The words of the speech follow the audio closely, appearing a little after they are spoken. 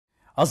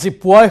আজি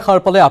পুৱাই সাৰ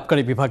পালে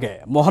আবকাৰী বিভাগে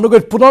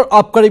মহানগৰীত পুনৰ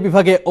আবকাৰী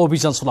বিভাগে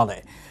অভিযান চলালে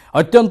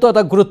অত্যন্ত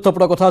এটা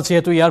গুৰুত্বপূৰ্ণ কথা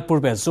যেহেতু ইয়াৰ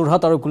পূৰ্বে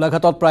যোৰহাট আৰু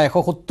গোলাঘাটত প্ৰায়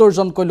 170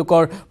 জনকৈ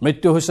লোকৰ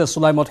মৃত্যু হৈছে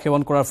চুলাই মদ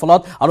সেৱন কৰাৰ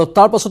ফলত আৰু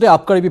তাৰ পাছতে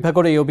আবকাৰী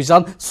বিভাগৰ এই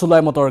অভিযান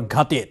চুলাই মদৰ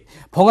ঘাটিত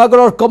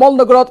ভঙাগড়ৰ কমল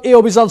নগৰত এই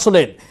অভিযান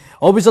চলিল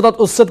অভিযানত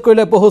উচ্ছেদ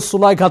কৰিলে বহু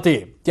চুলাই ঘাটি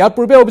ইয়াৰ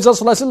পূৰ্বে অভিযান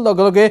চলাইছিল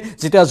লগে লগে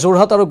যেতিয়া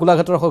যোৰহাট আৰু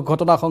গোলাঘাটৰ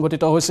ঘটনা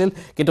সংঘটিত হৈছিল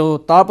কিন্তু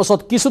তাৰ পাছত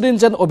কিছুদিন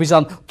যেন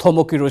অভিযান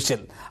থমকি ৰৈছিল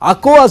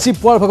আকৌ আজি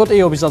পুৱাৰ ভাগত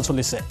এই অভিযান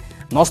চলিছে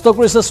নষ্ট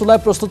কৰিছে চুলাই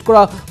প্ৰস্তুত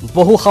কৰা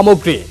বহু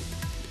সামগ্ৰী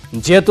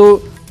যেহেতু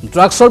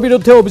ড্ৰাগছৰ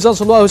বিৰুদ্ধে অভিযান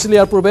চলোৱা হৈছিল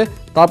ইয়াৰ পূৰ্বে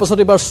তাৰ পাছত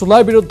এবাৰ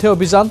চুলাই বিৰুদ্ধে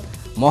অভিযান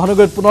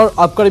মহানগৰীত পুনৰ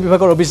আবকাৰী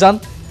বিভাগৰ অভিযান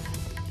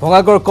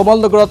ভঙাগড় কমল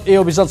নগৰত এই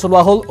অভিযান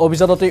চলোৱা হ'ল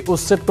অভিযানতে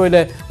উচ্ছেদ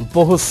কৰিলে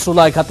বহু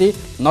চুলাই ঘাটি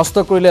নষ্ট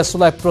কৰিলে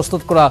চুলাই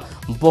প্ৰস্তুত কৰা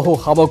বহু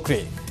সামগ্ৰী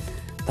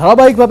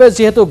ধাৰাবাহিকভাৱে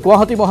যেহেতু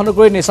গুৱাহাটী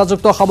মহানগৰীৰ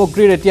নিচাযুক্ত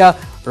সামগ্ৰীৰ এতিয়া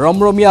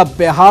ৰমৰমীয়া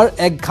বেহাৰ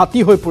এক ঘাটি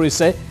হৈ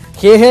পৰিছে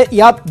সেয়েহে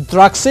ইয়াত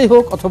ড্ৰাগছেই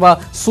হোক অথবা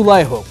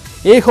চুলাই হোক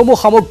এইসমূহ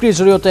সামগ্ৰীৰ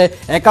জৰিয়তে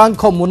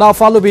একাংশ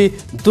মুনাফালোভী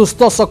দুষ্ট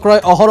চক্ৰই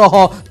অহৰহ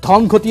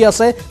ধন ঘটি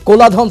আছে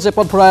কলা ধন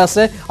জেপত ভৰাই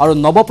আছে আৰু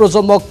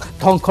নৱপ্ৰজন্মক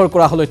ধ্বংসৰ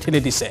কৰা হলৈ ঠেলি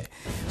দিছে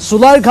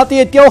চুলাইৰ ঘাটি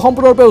এতিয়াও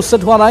সম্পূৰ্ণৰূপে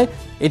উচ্ছেদ হোৱা নাই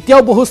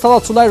এতিয়াও বহু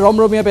স্থানত চুলাইৰ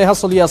ৰমৰমীয়া বেহা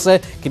চলি আছে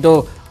কিন্তু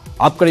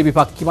আবকাৰী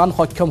বিভাগ কিমান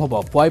সক্ষম হ'ব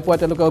পুৱাই পুৱাই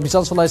তেওঁলোকে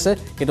অভিযান চলাইছে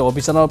কিন্তু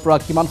অভিযানৰ পৰা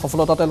কিমান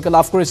সফলতা তেওঁলোকে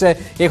লাভ কৰিছে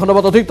এই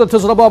সন্দৰ্ভত অধিক তথ্য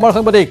জনাব আমাৰ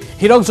সাংবাদিক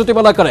হীৰকজ্যোতি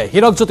বালাকাৰে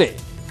হীৰকজ্যোতি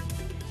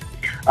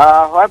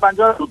হয়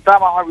পাঞ্জল 2টা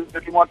মাহৰ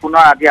বিৰতিমত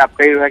পুনৰ আজি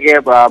আবকাৰী বিভাগে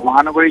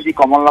মহানগৰীৰ যি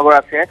কমল নগৰ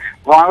আছে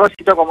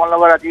ভঙাগড়স্থিত কমল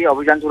নগৰ আজি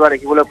অভিযান চলোৱা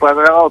দেখিবলৈ পোৱা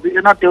যায়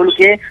অভিযানত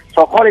তেওঁলোকে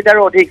 600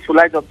 লিটাৰৰ অধিক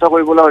চুলাই জব্দ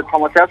কৰিবলৈ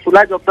সক্ষম হৈছে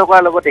চুলাই জব্দ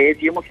কৰাৰ লগতে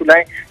যিসমূহ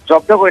চুলাই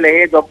জব্দ কৰিলে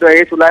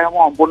এই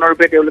চুলাইসমূহ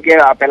সম্পূৰ্ণৰূপে তেওঁলোকে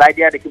পেলাই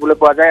দিয়া দেখিবলৈ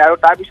পোৱা যায় আৰু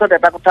তাৰ পিছত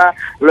এটা কথা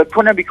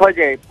লক্ষণীয় বিষয়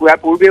যে পুৱাৰ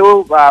পূৰ্বেও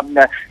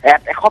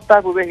এসপ্তাহ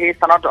পূৰ্বে সেই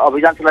স্থানত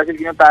অভিযান চলাইছিল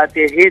কিন্তু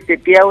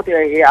তেতিয়াও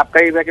এই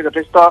আবকাৰী বিভাগে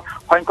যথেষ্ট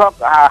সংখ্যক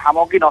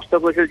সামগ্ৰী নষ্ট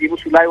কৰিছিল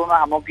যিবোৰ চুলাই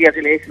বনোৱা সামগ্ৰী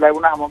আছিল এই চুলাই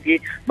বনোৱা সামগ্ৰী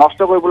নষ্ট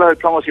কৰিবলৈ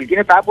সক্ষম হৈছিল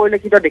কিন্তু তাৰ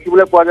পৰিলক্ষিত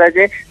দেখিবলৈ পোৱা যায়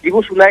যে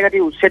যিবোৰ চুলাই ঘাটি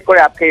উচ্ছেদ কৰে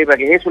আবকাৰী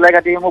বিভাগে সেই চুলাই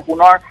ঘাটিসমূহ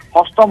পুনৰ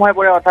সষ্টম হৈ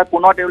পৰে অৰ্থাৎ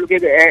পুনৰ তেওঁলোকে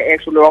এক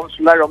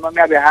চুলাই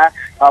ৰমৰমীয়া বেহা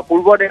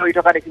পূৰ্বতে হৈ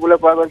থকা দেখিবলৈ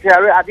পোৱা গৈছে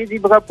আৰু আজি যি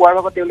ভাগত পুৱাৰ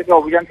ভাগত তেওঁলোকে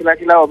অভিযান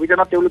চলাইছিল আৰু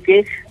অভিযানত তেওঁলোকে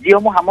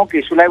যিসমূহ সামগ্ৰী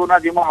চুলাই বনোৱা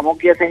যিসমূহ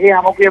সামগ্ৰী আছে সেই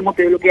সামগ্ৰীসমূহ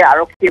তেওঁলোকে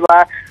আৰক্ষী বা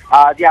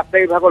যি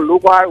আবকাৰী বিভাগৰ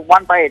লোক অহাৰ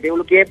উমান পায়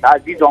তেওঁলোকে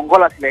যি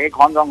জংঘল আছিলে সেই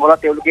ঘন জংঘলত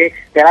তেওঁলোকে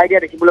পেলাই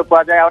দিয়া দেখিবলৈ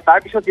পোৱা যায় আৰু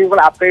তাৰপিছত যিসকল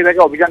আবকাৰী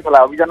বিভাগে অভিযান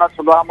চলায় অভিযানত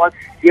চলোৱা সময়ত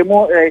যিসমূহ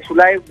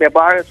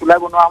চুলাই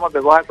বনোৱা সময়ত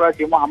ব্যৱহাৰ কৰা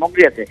যিসমূহ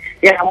সামগ্ৰী আছে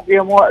সেই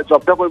সামগ্ৰীসমূহ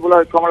জব্দ কৰিবলৈ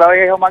সক্ষম হ'ল আৰু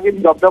এই সামগ্ৰী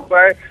জব্দ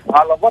কৰাৰ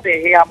লগতে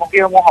সেই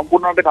সামগ্ৰীসমূহ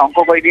সম্পূৰ্ণৰূপে ধ্বংস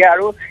কৰি দিয়ে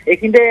আৰু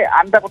এইখিনিতে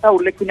আন এটা কথা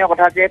উল্লেখনীয়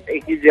কথা যে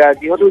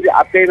যিহেতু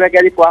আবকাৰী বিভাগে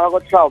আজি পুৱাৰ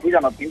ভাগত চোৱা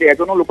অভিযানত কিন্তু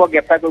এজনো লোকক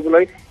গ্ৰেপ্তাৰ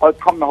কৰিবলৈ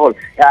সক্ষম নহ'ল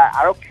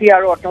আৰক্ষী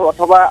আৰু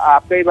অথবা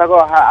আবকাৰী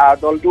বিভাগৰ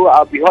দলটো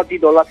বৃহৎ যি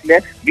দল আছিলে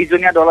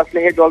 20জনীয়া দল আছিলে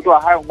সেই দলটো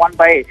অহাৰ উমান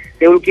পায়ে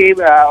তেওঁলোকে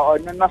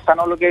অন্যান্য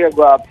স্থানলৈকে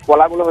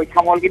পলাবলৈ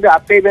সক্ষম হ'ল কিন্তু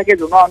আবকাৰী বিভাগে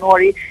জনোৱা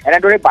অনুসৰি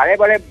এনেদৰে বাৰে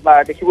বাৰে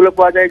দেখিবলৈ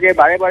পোৱা যায় যে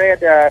বাৰে বাৰে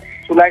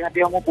চুলাই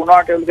ঘাটিসমূহ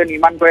পুনৰ তেওঁলোকে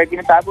নিৰ্মাণ কৰে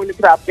কিন্তু তাৰ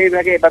পৰিলক্ষিত আবকাৰী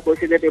বিভাগে এবাৰ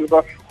কৈছে যে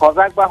তেওঁলোকৰ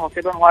সজাগ বা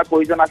সচেতন হোৱাৰ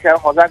প্ৰয়োজন আছে আৰু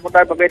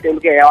সজাগতাৰ বাবে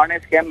তেওঁলোকে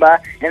এৱাৰনেছ কেম্প বা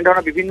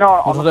এনেধৰণৰ বিভিন্ন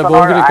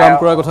অনুষ্ঠানৰ কাম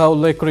কৰাৰ কথা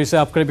উল্লেখ কৰিছে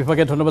আবকাৰী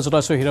বিভাগে ধন্যবাদ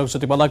জনাইছো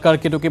হীৰকজ্যোতি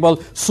বালাকাৰ কিন্তু কেৱল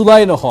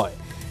চুলাই নহয়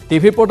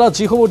টিভি পৰ্দাত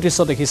যিসমূহ দৃশ্য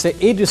দেখিছে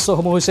এই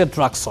দৃশ্যসমূহ হৈছে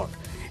ড্ৰাগছৰ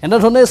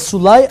এনেধৰণে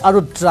চুলাই আৰু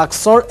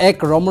ড্ৰাগছৰ এক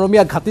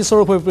ৰমৰমীয়া ঘাটি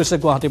স্বৰূপ হৈ পৰিছে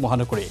গুৱাহাটী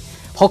মহানগৰী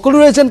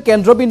সকলোৰে যেন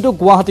কেন্দ্ৰবিন্দু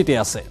গুৱাহাটীতে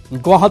আছে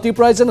গুৱাহাটীৰ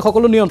পৰাই যেন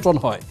সকলো নিয়ন্ত্ৰণ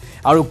হয়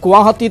আৰু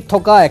গুৱাহাটীত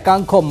থকা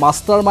একাংশ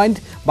মাষ্টাৰ মাইণ্ড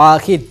বা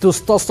সেই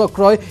দুষ্ট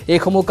চক্ৰই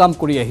এইসমূহ কাম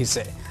কৰি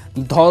আহিছে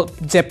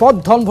জেপত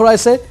ধন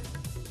ভৰাইছে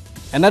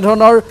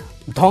এনেধৰণৰ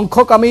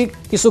ধ্বংসকামী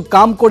কিছু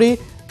কাম কৰি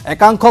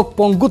একাংশক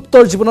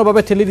পংগুত্বৰ জীৱনৰ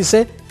বাবে ঠেলি দিছে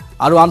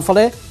আৰু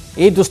আনফালে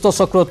এই দুষ্ট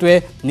চক্ৰটোৱে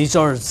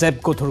নিজৰ জেপ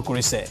গধুৰ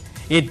কৰিছে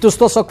এই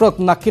দুষ্ট চক্ৰক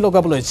নাকি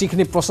লগাবলৈ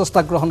যিখিনি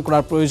প্ৰচেষ্টা গ্ৰহণ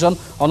কৰাৰ প্ৰয়োজন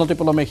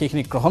অনতিপলমে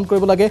সেইখিনি গ্ৰহণ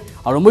কৰিব লাগে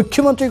আৰু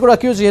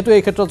মুখ্যমন্ত্ৰীগৰাকীও যিহেতু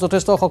এই ক্ষেত্ৰত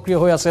যথেষ্ট সক্ৰিয়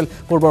হৈ আছিল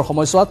পূৰ্বৰ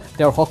সময়ছোৱাত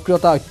তেওঁৰ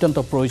সক্ৰিয়তা অত্যন্ত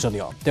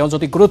প্ৰয়োজনীয় তেওঁ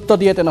যদি গুৰুত্ব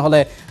দিয়ে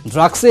তেনেহ'লে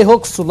ড্ৰাগছেই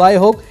হওক চুলাই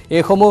হওক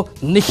এইসমূহ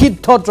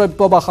নিষিদ্ধ দ্ৰব্য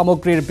বা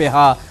সামগ্ৰীৰ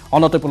বেহা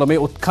অনতিপলমে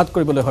উৎখাত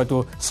কৰিবলৈ হয়তো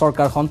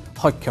চৰকাৰখন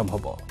সক্ষম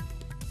হ'ব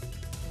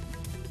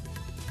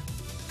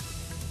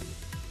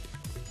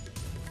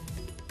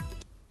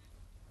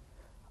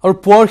আৰু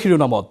পুৱাৰ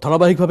শিৰোনামত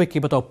ধাৰাবাহিকভাৱে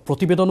কেইবাটাও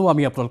প্ৰতিবেদনো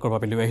আমি আপোনালোকৰ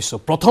বাবে লৈ আহিছোঁ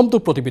প্ৰথমটো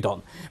প্ৰতিবেদন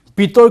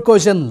বিতৰ্কই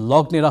যেন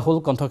লগ নেৰা হ'ল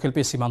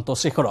কণ্ঠশিল্পী সীমান্ত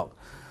শেখৰক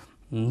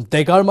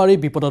ডেগাৰ মাৰি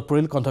বিপদত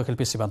পৰিল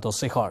কণ্ঠশিল্পী সীমান্ত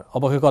শেখৰ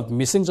অৱশেষত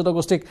মিচিং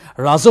জনগোষ্ঠীক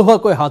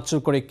ৰাজহুৱাকৈ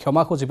হাতজোৰ কৰি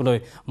ক্ষমা খুজিবলৈ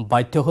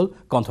বাধ্য হ'ল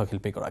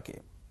কণ্ঠশিল্পীগৰাকী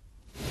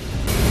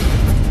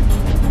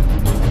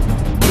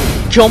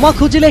ক্ষমা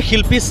খুজিলে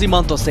শিল্পী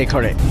সীমান্ত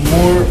শেখৰে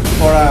মোৰ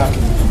পৰা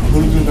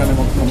ভুলটোৰ কাৰণে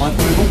মোক ক্ষমা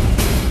কৰিব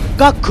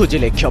কাক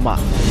খুজিলে ক্ষমা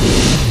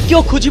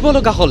কিয় খুজিব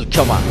লগা হ'ল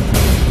ক্ষমা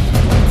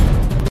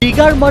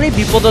ডিগাৰ মাৰি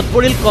বিপদত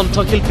পৰিল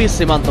কণ্ঠশিল্পী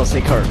সীমান্ত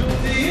শেখৰ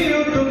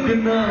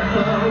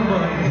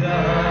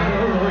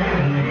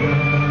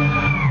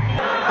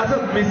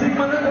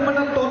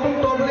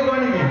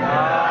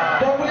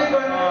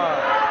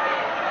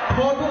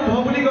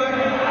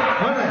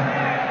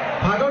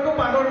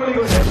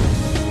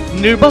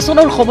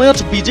নিৰ্বাচনৰ সময়ত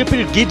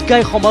বিজেপিৰ গীত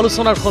গাই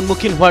সমালোচনাৰ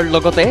সন্মুখীন হোৱাৰ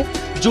লগতে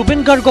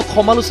জুবিন গাৰ্গক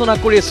সমালোচনা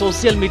কৰি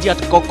ছ'চিয়েল মিডিয়াত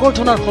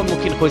ককৰ্থনাৰ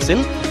সন্মুখীন হৈছিল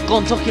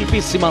কণ্ঠশিল্পী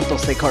সীমান্ত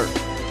শেখৰ।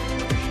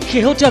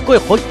 শেহতীয়াকৈ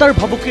হত্যাৰ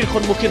ভাবুকিৰ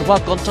সন্মুখীন হোৱা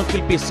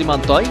কণ্ঠশিল্পী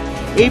সীমান্তই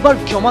এইবাৰ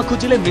ক্ষমা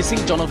খুজিলে মিচিং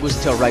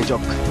জনগোষ্ঠীয়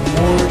ৰাইজক।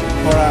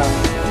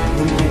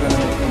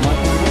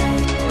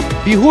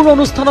 বিহুৰ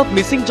অনুষ্ঠানত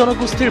মিচিং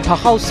জনগোষ্ঠীৰ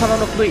ভাষা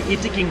উচ্চাৰণক লৈ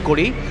ইটিকিং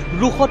কৰি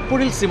ৰোষত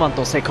পৰিল সীমান্ত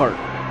শেখৰ।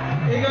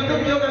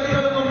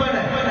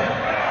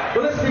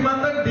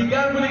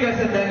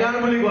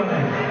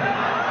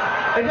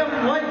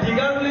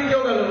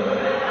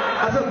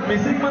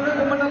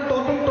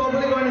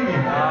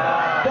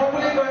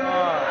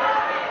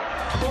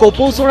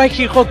 কপৌচৰাই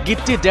শীৰ্ষক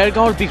গীতটি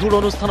ডেৰগাঁৱৰ বিহুৰ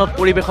অনুষ্ঠানত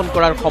পৰিৱেশন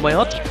কৰাৰ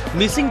সময়ত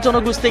মিচিং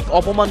জনগোষ্ঠীক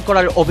অপমান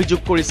কৰাৰ অভিযোগ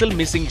কৰিছিল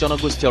মিচিং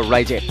জনগোষ্ঠীয়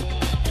ৰাইজে।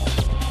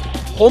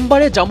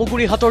 সোমবাৰে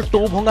জামুগুৰিহাটৰ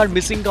টৌভঙাৰ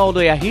মিচিং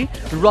গাঁৱলৈ আহি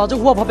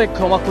ৰাজহুৱাভাৱে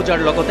ক্ষমা খোজাৰ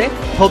লগতে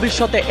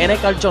ভৱিষ্যতে এনে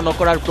কাৰ্য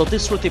নকৰাৰ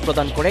প্ৰতিশ্ৰুতি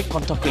প্ৰদান কৰে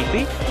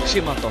কণ্ঠশিল্পী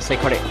সীমান্ত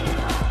শেখৰে।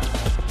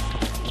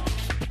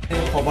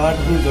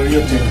 সভাটোৰ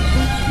জৰিয়তে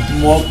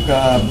মোক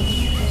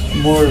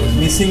মোৰ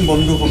মিচিং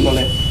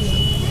বন্ধুসকলে,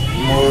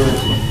 মোৰ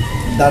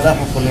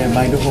দাদাসকলে,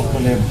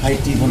 বাইদেউসকলে,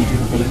 ভাইটি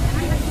ভণ্টিসকলে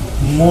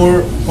মোৰ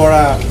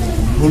কৰা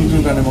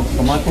ভুলটোৰ কাৰণে মোক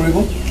ক্ষমা কৰিব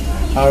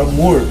আৰু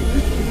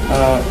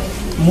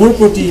মোৰ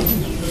প্ৰতি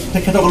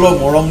তেখেতসকলৰ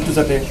মৰমটো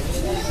যাতে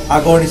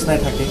আগৰ নিচিনাই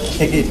থাকে,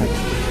 একেই থাকে।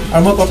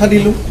 আৰু মই কথা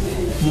দিলোঁ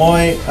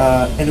মই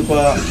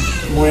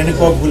মোৰ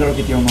এনেকুৱা ভুল আৰু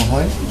কেতিয়াও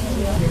নহয়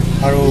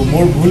আৰু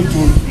মোৰ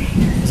ভুলটো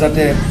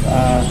যাতে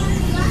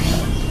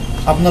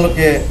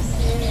আপোনালোকে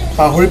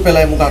পাহৰি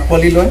পেলাই মোক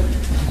আঁকোৱালি লয়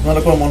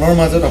আপোনালোকৰ মনৰ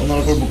মাজত,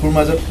 আপোনালোকৰ বুকুৰ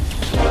মাজত।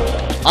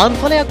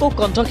 আনফালে আকৌ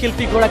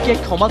কণ্ঠশিল্পীগৰাকীয়ে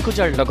ক্ষমা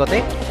খোজাৰ লগতে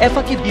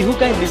এফাকি বিহু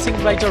গাই মিচিং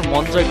ৰাইজৰ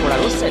মন জয়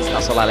কৰাৰো চেষ্টা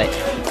চলালে।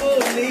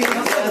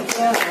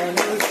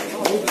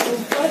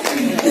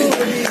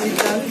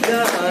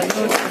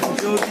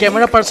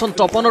 কেমেৰা পাৰ্চন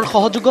তপনৰ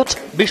সহযোগত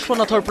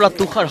বিশ্বনাথৰ পৰা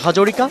তুষাৰ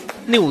Hazarika,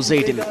 news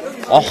 18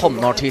 Assam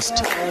north east.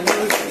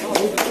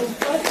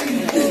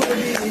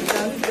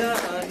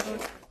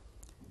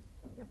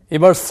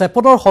 এইবাৰ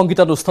চেপনৰ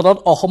সংগীতানুষ্ঠানত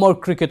অসমৰ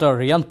ক্ৰিকেটাৰ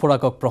ৰিয়ান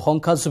পৰাগক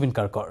প্ৰশংসা জুবিন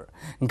গাৰ্গৰ।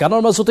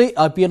 গানৰ মাজতেই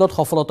IPLত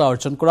সফলতা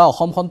অৰ্জন কৰা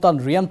অসম সন্তান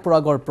ৰিয়ান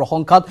পৰাগৰ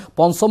প্ৰশংসাত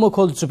পঞ্চমুখ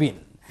হ'ল জুবিন।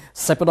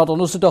 চেপনত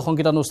অনুষ্ঠিত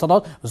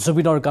সংগীতানুষ্ঠানত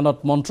জুবিনৰ গানত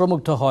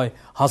মন্ত্ৰমুগ্ধ হয়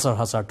হাজাৰ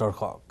হাজাৰ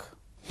দৰ্শক।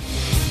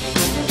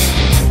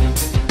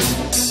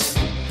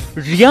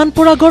 ৰিয়ান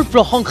পৰাগৰ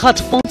প্ৰশংসাত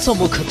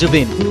পঞ্চমুখ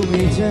জুবিন।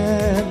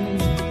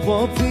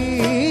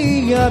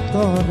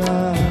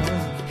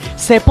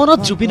 চেপনত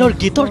জুবিনৰ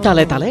গীতৰ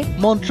তালে তালে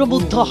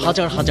মন্ত্ৰমুগ্ধ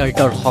হাজাৰ হাজাৰ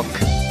দৰ্শক।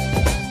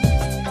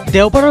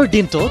 দেওবাৰৰ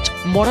দিনটোত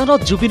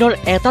মৰাণত জুবিনৰ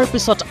এটাৰ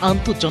পিছত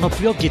আনটো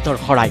জনপ্ৰিয় গীতৰ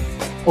শৰাই।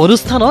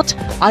 অনুষ্ঠানত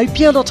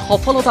IPLত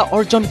সফলতা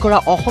অৰ্জন কৰা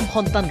অসম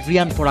সন্তান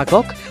ৰিয়ান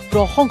পৰাগক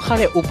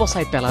প্ৰশংসাৰে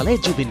উপচাই পেলালে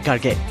জুবিন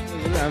গাৰ্গে।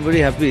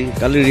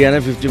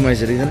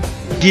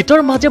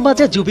 গীতৰ মাজে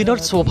মাজে জুবিনৰ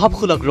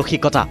স্বভাৱসুলভ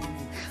ৰসিকতা।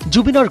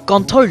 জুবিনৰ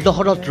কণ্ঠৰ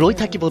লহৰত ৰৈ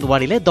থাকিব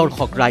নোৱাৰিলে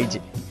দৰ্শক ৰাইজ।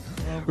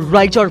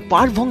 ৰাইজৰ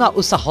পাৰ ভঙা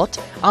উৎসাহত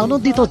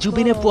আনন্দিত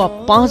জুবিনে পুৱা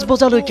 5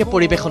 বজালৈকে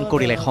পৰিৱেশন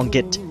কৰিলে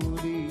সংগীত।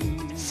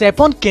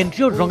 চেপন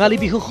কেন্দ্ৰীয় ৰঙালী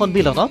বিহু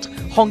সন্মিলনত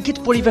সংগীত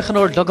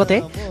পৰিৱেশনৰ লগতে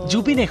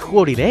জুবিনে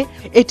সুঁৱৰিলে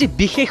এটি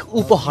বিশেষ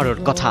উপহাৰৰ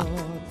কথা।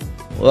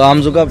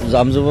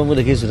 মই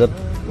দেখিছোঁ তাত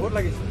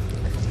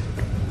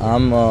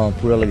আম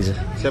পুৰা লাগিছে।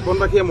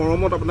 চেপনবাসীয়ে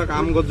মৰমত আপোনাক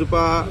আম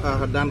গছজোপা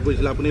দান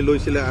কৰিছিলে, আপুনি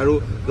লৈছিলে আৰু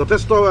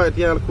যথেষ্ট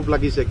এতিয়া খুব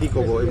লাগিছে, কি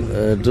ক'ব?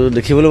 এইটো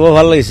দেখিবলৈ বৰ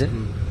ভাল লাগিছে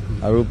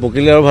আৰু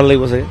পকিলে আৰু ভাল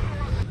লাগিব চাগে।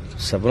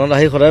 চেপনত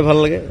আহি সদায় ভাল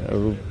লাগে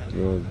আৰু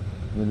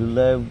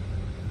মৃদুলদাই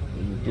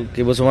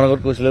কেইবছৰমান আগত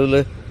কৈছিলে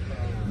বোলে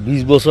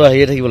 20 বছৰ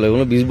আহিয়ে থাকিব লাগিব।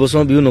 20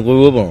 বছৰ বিহু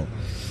নকৰিব পাৰোঁ,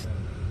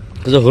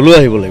 হ'লেও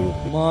আহিব লাগিব।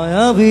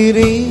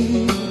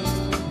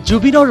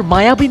 জুবিনৰ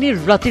মায়াবিনীৰ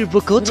ৰাতিৰ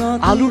বুকুত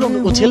আলোড়ন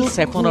উঠিল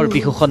চেপনৰ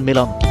বিহু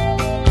সন্মিলন।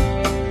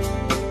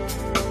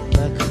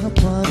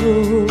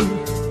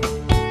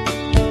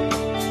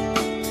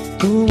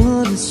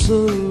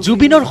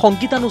 জুবিনৰ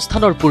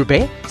সংগীতানুষ্ঠানৰ পূৰ্বে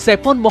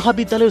চেপন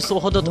মহাবিদ্যালয়ৰ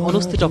চৌহদত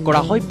অনুষ্ঠিত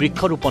কৰা হয়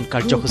বৃক্ষৰোপণ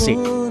কাৰ্যসূচী,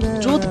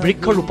 য'ত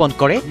বৃক্ষৰোপণ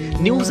কৰে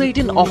নিউজ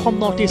 18 অসম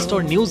নৰ্থ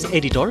ইষ্টৰ নিউজ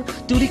এডিটৰ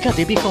তুলিকা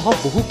দেৱীসহ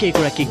বহু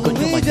কেইগৰাকী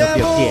গণ্যমান্য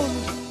ব্যক্তিয়ে।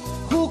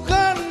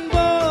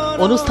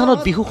 অনুষ্ঠানত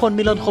বিহু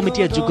সন্মিলন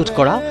সমিতিয়ে যুগুত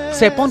কৰা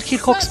চেপন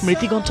শীৰ্ষক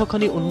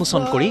স্মৃতিগ্ৰন্থখনি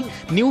উন্মোচন কৰি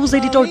নিউজ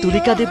এডিটৰ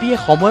তুলিকা দেৱীয়ে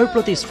সময়ৰ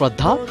প্ৰতি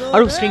শ্ৰদ্ধা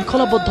আৰু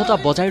শৃংখলাবদ্ধতা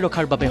বজাই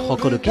ৰখাৰ বাবে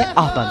সকলোকে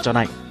আহ্বান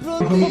জনায়।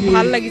 খুব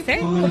ভাল লাগিছে,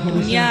 খুব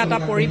ধুনীয়া এটা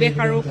পৰিৱেশ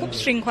আৰু খুব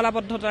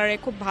শৃংখলাবদ্ধতাৰে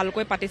খুব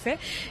ভালকৈ পাতিছে।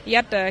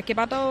 ইয়াত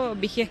কেইবাটাও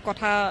বিশেষ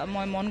কথা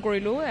মই মন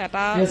কৰিলোঁ।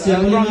 এটা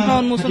গ্ৰন্থ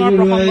উন্মোচনৰ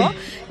প্ৰসংগ,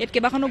 ইয়াত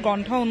কেইবাখনো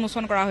গ্ৰন্থ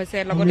উন্মোচন কৰা হৈছে,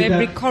 লগতে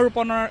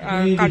বৃক্ষৰোপণৰ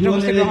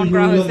কাৰ্যসূচী গ্ৰহণ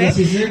কৰা হৈছে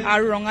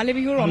আৰু ৰঙালী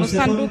বিহুৰ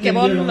অনুষ্ঠানটো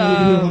কেৱল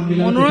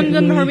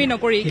মনোৰঞ্জনধৰ্মী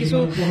নকৰি কিছু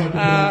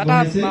এটা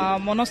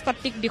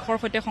মনস্তাত্ত্বিক দিশৰ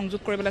সৈতে সংযোগ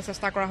কৰিবলৈ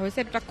চেষ্টা কৰা হৈছে।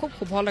 এটা খুব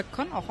শুভ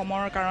লক্ষণ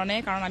অসমৰ কাৰণে,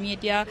 কাৰণ আমি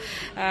এতিয়া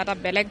এটা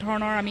বেলেগ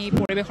ধৰণৰ আমি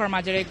পৰিৱেশৰ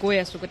মাজেৰে গৈ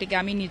আছোঁ। গতিকে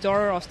আমি নিজৰ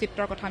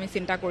অস্তিত্বৰ কথা আমি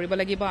চিন্তা কৰিব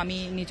লাগিব। আমি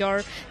নিজৰ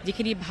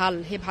যিখিনি ভাল,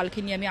 সেই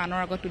ভালখিনি আমি আনৰ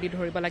আগত তুলি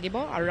ধৰিব লাগিব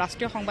আৰু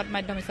ৰাষ্ট্ৰীয় সংবাদ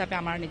মাধ্যম হিচাপে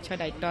আমাৰ নিশ্চয়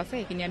দায়িত্ব আছে,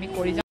 সেইখিনি আমি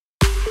কৰি যাম।